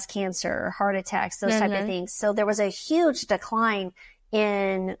 breast cancer or heart attacks, those type of things. So there was a huge decline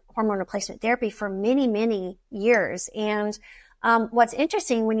in hormone replacement therapy for many, many years. And what's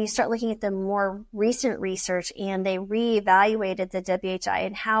interesting when you start looking at the more recent research, and they reevaluated the WHI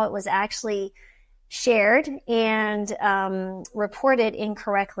and how it was actually shared and reported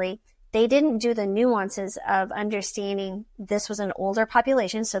incorrectly, they didn't do the nuances of understanding this was an older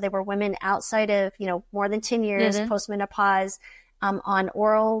population. So they were women outside of, more than 10 years postmenopause, on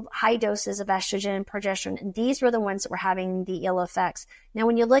oral high doses of estrogen, progesterone. And these were the ones that were having the ill effects. Now,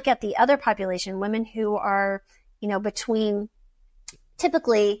 when you look at the other population, women who are, between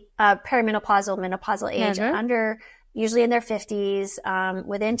typically perimenopausal, menopausal age, usually in their 50s,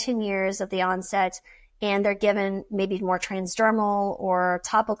 within 10 years of the onset, and they're given maybe more transdermal or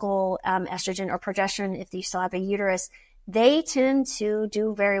topical estrogen or progesterone if you still have a uterus, they tend to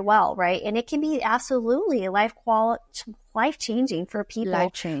do very well, right? And it can be absolutely life-changing for people.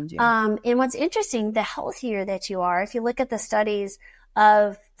 Life-changing. And what's interesting, the healthier that you are, if you look at the studies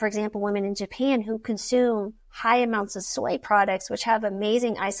of, for example, women in Japan who consume high amounts of soy products, which have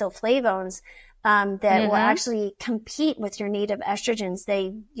amazing isoflavones, that will actually compete with your native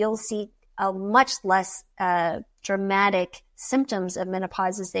estrogens, you'll see a much less dramatic symptoms of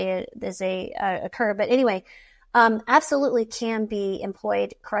menopause as they occur. But anyway, absolutely can be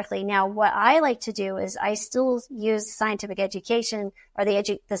employed correctly. Now, what I like to do is I still use scientific education or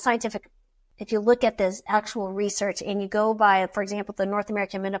the scientific. If you look at this actual research and you go by, for example, the North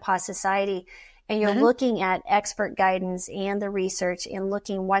American Menopause Society, and you're looking at expert guidance and the research and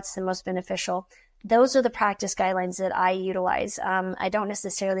looking what's the most beneficial, those are the practice guidelines that I utilize. I don't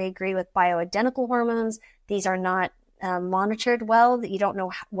necessarily agree with bioidentical hormones. These are not monitored well. You don't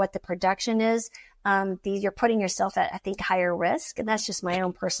know what the production is. You're putting yourself at, I think, higher risk. And that's just my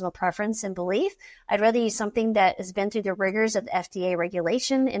own personal preference and belief. I'd rather use something that has been through the rigors of FDA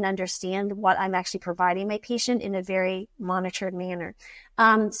regulation and understand what I'm actually providing my patient in a very monitored manner.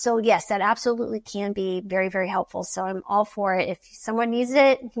 So yes, that absolutely can be very, very helpful. So I'm all for it. If someone needs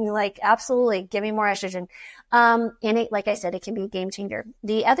it, absolutely give me more estrogen. And it, like I said, it can be a game changer.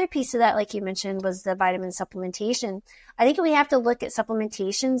 The other piece of that, like you mentioned, was the vitamin supplementation. I think we have to look at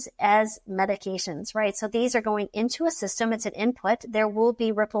supplementations as medications, right? So these are going into a system. It's an input. There will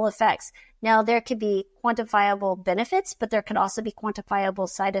be ripple effects. Now, there could be quantifiable benefits, but there could also be quantifiable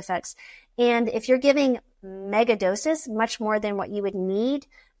side effects. And if you're giving mega doses, much more than what you would need,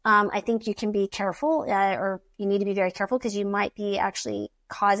 I think you can be careful, or you need to be very careful, because you might be actually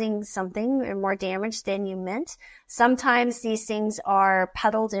causing something or more damage than you meant. Sometimes these things are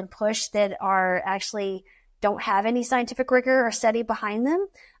peddled and pushed that are actually don't have any scientific rigor or study behind them.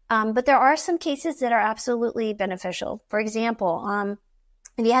 But there are some cases that are absolutely beneficial. For example,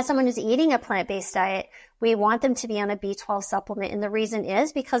 if you have someone who's eating a plant-based diet, we want them to be on a B12 supplement. And the reason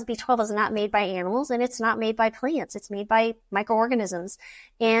is because B12 is not made by animals and it's not made by plants. It's made by microorganisms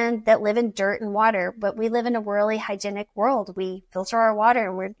and that live in dirt and water. But we live in a really hygienic world. We filter our water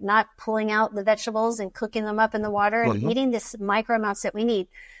and we're not pulling out the vegetables and cooking them up in the water and eating this micro amounts that we need.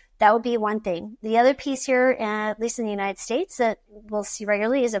 That would be one thing. The other piece here, at least in the United States, that we'll see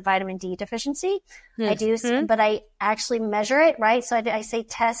regularly is a vitamin D deficiency. I do, but I actually measure it, right? So I say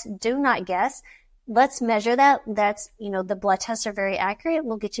test, do not guess. Let's measure that. That's, the blood tests are very accurate.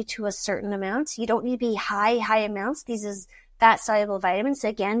 We'll get you to a certain amount. You don't need to be high amounts. These is fat soluble vitamins,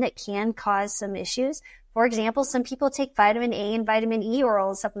 again, that can cause some issues. For example, some people take vitamin A and vitamin E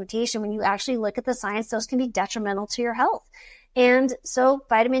oral supplementation. When you actually look at the science, those can be detrimental to your health. And so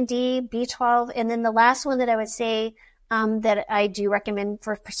vitamin D, B12, and then the last one that I would say that I do recommend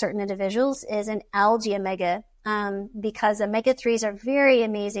for certain individuals is an algae omega, because omega-3s are very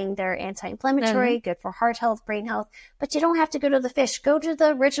amazing. They're anti-inflammatory, good for heart health, brain health, but you don't have to go to the fish. Go to the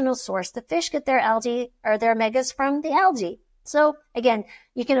original source. The fish get their algae or their omegas from the algae. So again,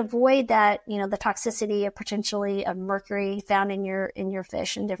 you can avoid that, the toxicity of potentially of mercury found in your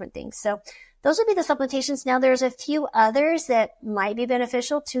fish and different things. So those would be the supplementations. Now, there's a few others that might be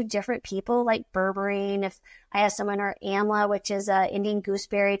beneficial to different people, like berberine. If I have someone, or amla, which is Indian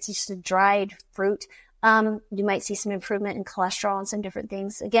gooseberry, it's just a dried fruit. You might see some improvement in cholesterol and some different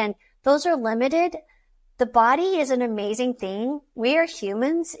things. Again, those are limited. The body is an amazing thing. We are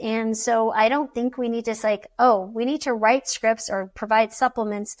humans. And so I don't think we need to we need to write scripts or provide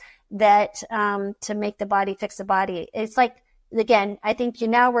supplements that, to make the body fix the body. It's like, again, I think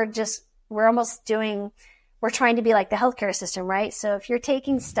we're trying to be like the healthcare system, right? So if you're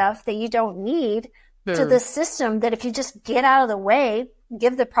taking stuff that you don't need to the system, that if you just get out of the way,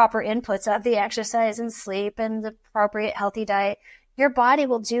 give the proper inputs of the exercise and sleep and the appropriate healthy diet, your body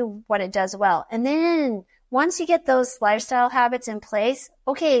will do what it does well. And then once you get those lifestyle habits in place,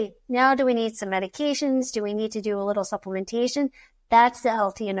 okay, now do we need some medications? Do we need to do a little supplementation? That's the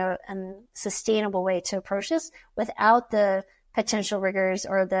healthy and sustainable way to approach this without the potential rigors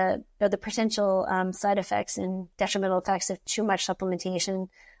or the potential side effects and detrimental effects of too much supplementation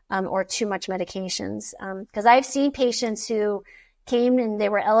or too much medications. Because I've seen patients who came and they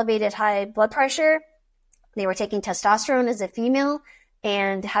were elevated high blood pressure. They were taking testosterone as a female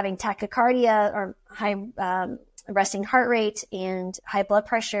and having tachycardia or high resting heart rate and high blood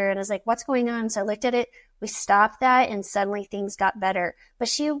pressure. And I was like, what's going on? So I looked at it. We stopped that and suddenly things got better. But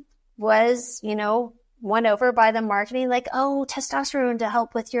she was, won over by the marketing, like, oh, testosterone to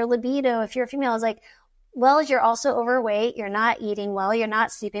help with your libido if you're a female. I was like, well, you're also overweight. You're not eating well. You're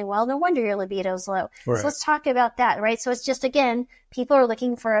not sleeping well. No wonder your libido is low. Right. So let's talk about that, right? So it's just, again, people are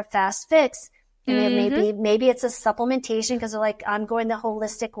looking for a fast fix. And maybe it's a supplementation because they're like, I'm going the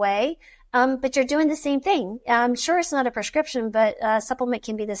holistic way. But you're doing the same thing. Sure, it's not a prescription, but a supplement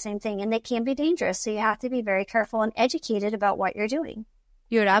can be the same thing and they can be dangerous. So you have to be very careful and educated about what you're doing.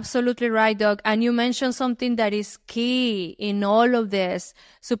 You're absolutely right, Doc. And you mentioned something that is key in all of this: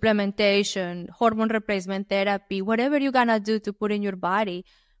 supplementation, hormone replacement therapy, whatever you're going to do to put in your body,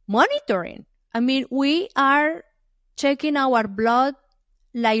 monitoring. I mean, we are checking our blood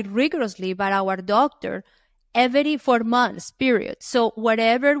like rigorously by our doctor every 4 months, period. So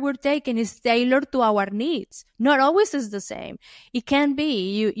whatever we're taking is tailored to our needs. Not always is the same. It can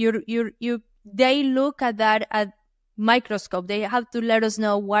be. They look at that at microscope. They have to let us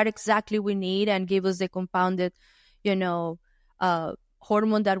know what exactly we need and give us the compounded,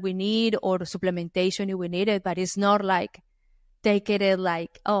 hormone that we need or supplementation if we need it. But it's not like taking it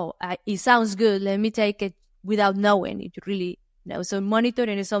like, it sounds good, let me take it without knowing it really. No, so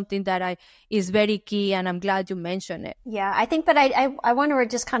monitoring is something that is very key, and I'm glad you mentioned it. Yeah, I think, but I want to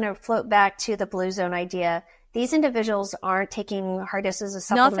just kind of float back to the blue zone idea. These individuals aren't taking high doses of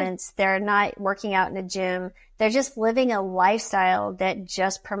supplements. They're not working out in a gym. They're just living a lifestyle that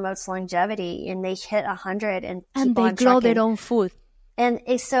just promotes longevity, and they hit 100 and keep on they grow their own food. And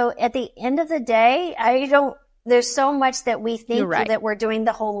so at the end of the day, there's so much that we think that we're doing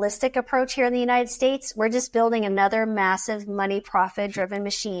the holistic approach here in the United States. We're just building another massive money profit driven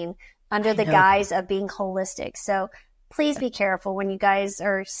machine under the guise of being holistic. So please be careful when you guys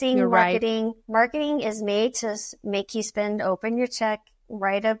are seeing marketing. Right. Marketing is made to make you open your check,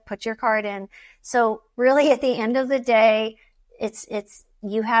 put your card in. So really at the end of the day, it's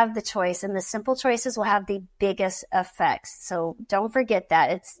you have the choice, and the simple choices will have the biggest effects. So don't forget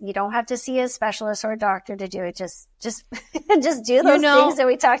that. You don't have to see a specialist or a doctor to do it. Just do those things that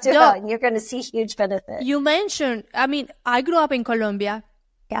we talked about, and you're going to see huge benefit. You mentioned, I grew up in Colombia.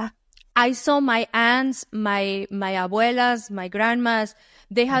 Yeah. I saw my aunts, my abuelas, my grandmas,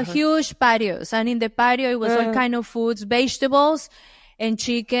 they had huge patios, and in the patio it was all kind of foods, vegetables, and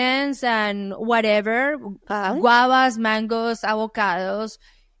chickens and whatever, guavas, mangoes, avocados.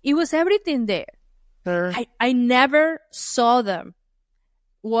 It was everything there. I never saw them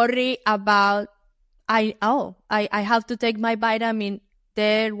worry about, I have to take my vitamin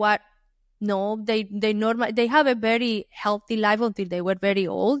there. What? No, they have a very healthy life until they were very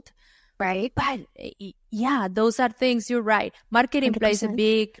old. Right. But yeah, those are things. You're right. Marketing 100%. Plays a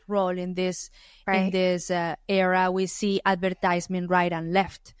big role in this era. We see advertisement right and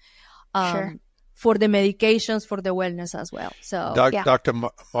left for the medications, for the wellness as well. So, Dr.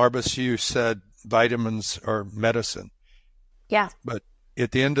 Marbas, you said vitamins are medicine. Yeah. But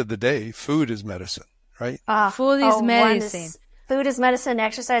at the end of the day, food is medicine, right? Food is medicine. Food is medicine.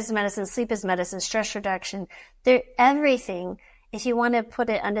 Exercise is medicine. Sleep is medicine. Stress reduction. Everything. If you want to put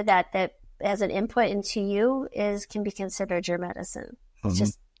it under that as an input into you can be considered your medicine. It's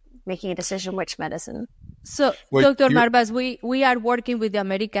just making a decision which medicine. So, Dr. Marvas, we are working with the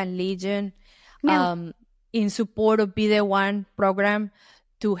American Legion in support of Be The One program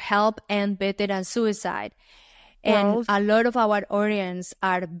to help end veteran suicide. And a lot of our audience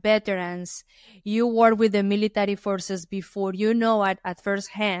are veterans. You work with the military forces before. You know at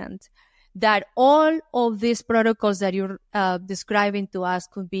first hand that all of these protocols that you're describing to us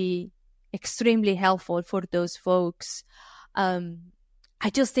could be extremely helpful for those folks. I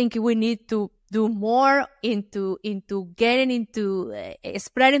just think we need to do more into getting into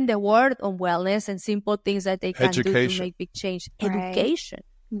spreading the word on wellness and simple things that they can do to make big change. Education.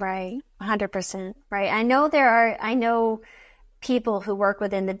 Right. 100%. Right. I know people who work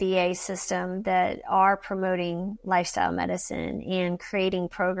within the VA system that are promoting lifestyle medicine and creating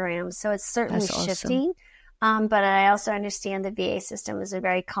programs. So it's certainly shifting. But I also understand the VA system is a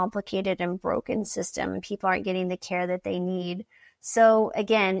very complicated and broken system, and people aren't getting the care that they need. So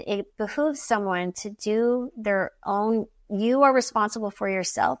again, it behooves someone to do their own. You are responsible for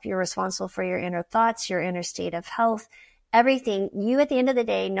yourself. You're responsible for your inner thoughts, your inner state of health, everything. You, at the end of the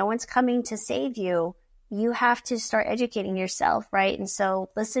day, no one's coming to save you. You have to start educating yourself, right? And so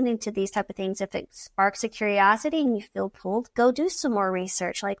listening to these type of things, if it sparks a curiosity and you feel pulled, go do some more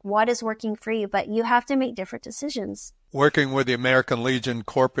research, like what is working for you, but you have to make different decisions. Working with the American Legion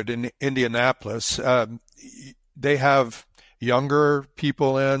corporate in Indianapolis, they have younger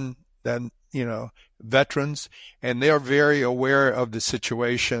people in than, veterans, and they are very aware of the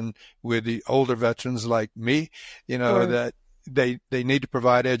situation with the older veterans like me, that they need to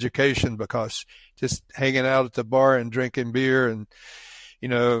provide education, because just hanging out at the bar and drinking beer and,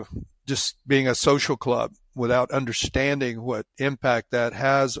 just being a social club without understanding what impact that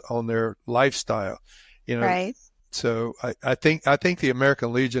has on their lifestyle, Right. So I think the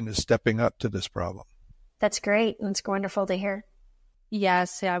American Legion is stepping up to this problem. That's great. It's wonderful to hear.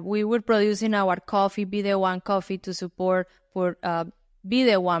 Yes, we were producing our coffee, Be The One coffee, to support for Be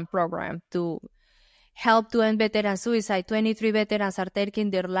The One program to help to end veteran suicide. 23 veterans are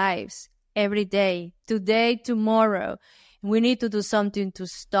taking their lives every day, today, tomorrow. We need to do something to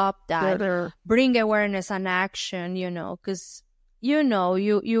stop that. Bring awareness and action, because you're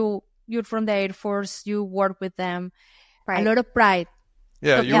from the Air Force, you work with them, right. A lot of pride.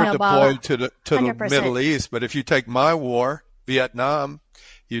 Yeah, you were deployed to the Middle East, but if you take my war, Vietnam,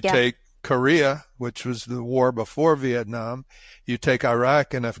 you take Korea, which was the war before Vietnam, you take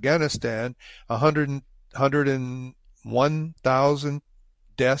Iraq and Afghanistan, 101,000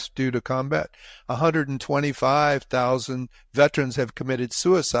 deaths due to combat. 125,000 veterans have committed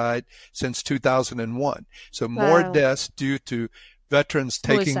suicide since 2001. So more deaths due to veterans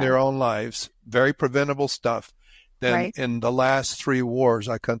taking their own lives, very preventable stuff, than in the last 3 wars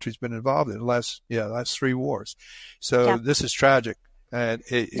our country's been involved in. The last 3 wars. So this is tragic, and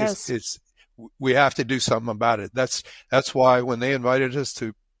it's we have to do something about it. That's why when they invited us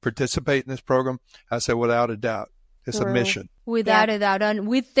to participate in this program, I said without a doubt, it's a mission. Without a doubt, and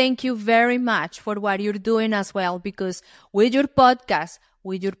we thank you very much for what you're doing as well, because with your podcast,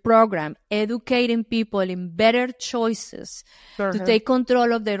 with your program, educating people in better choices to take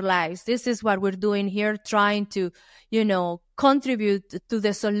control of their lives. This is what we're doing here, trying to, contribute to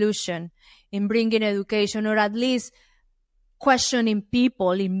the solution in bringing education, or at least questioning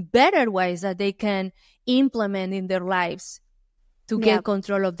people in better ways that they can implement in their lives to get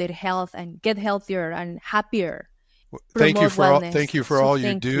control of their health and get healthier and happier. Thank you for all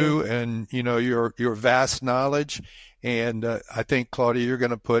you do, and your vast knowledge. And I think, Claudia, you're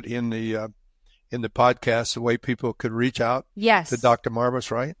going to put in the podcast the way people could reach out to Dr.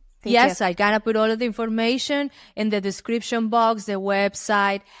 Marbas, right? Yes, I gotta put all of the information in the description box, the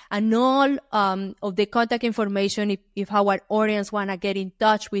website, and all of the contact information if our audience want to get in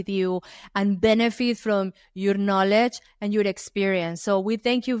touch with you and benefit from your knowledge and your experience. So we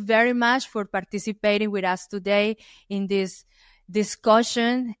thank you very much for participating with us today in this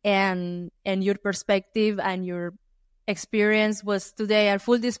discussion, and your perspective and your experience was today on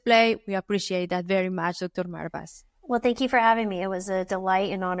full display. We appreciate that very much, Dr. Marvas. Well, thank you for having me. It was a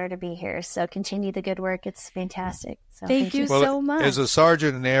delight and honor to be here. So continue the good work. It's fantastic. So thank you so much. As a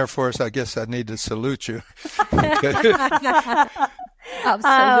sergeant in the Air Force, I guess I need to salute you. Absolutely.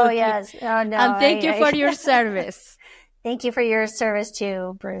 Oh, yes. Oh, no. And thank you for your service. Thank you for your service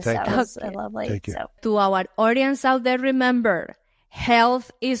too, Bruce. That was lovely. Thank you. So. To our audience out there, remember, health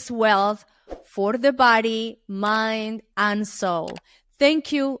is wealth for the body, mind, and soul.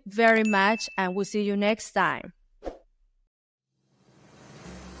 Thank you very much, and we'll see you next time.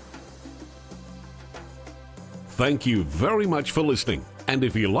 Thank you very much for listening. And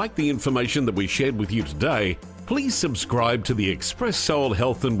if you like the information that we shared with you today, please subscribe to the Express Soul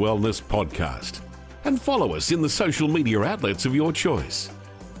Health and Wellness podcast and follow us in the social media outlets of your choice.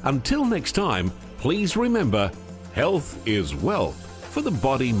 Until next time, please remember, health is wealth for the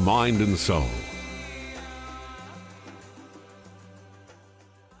body, mind, and soul.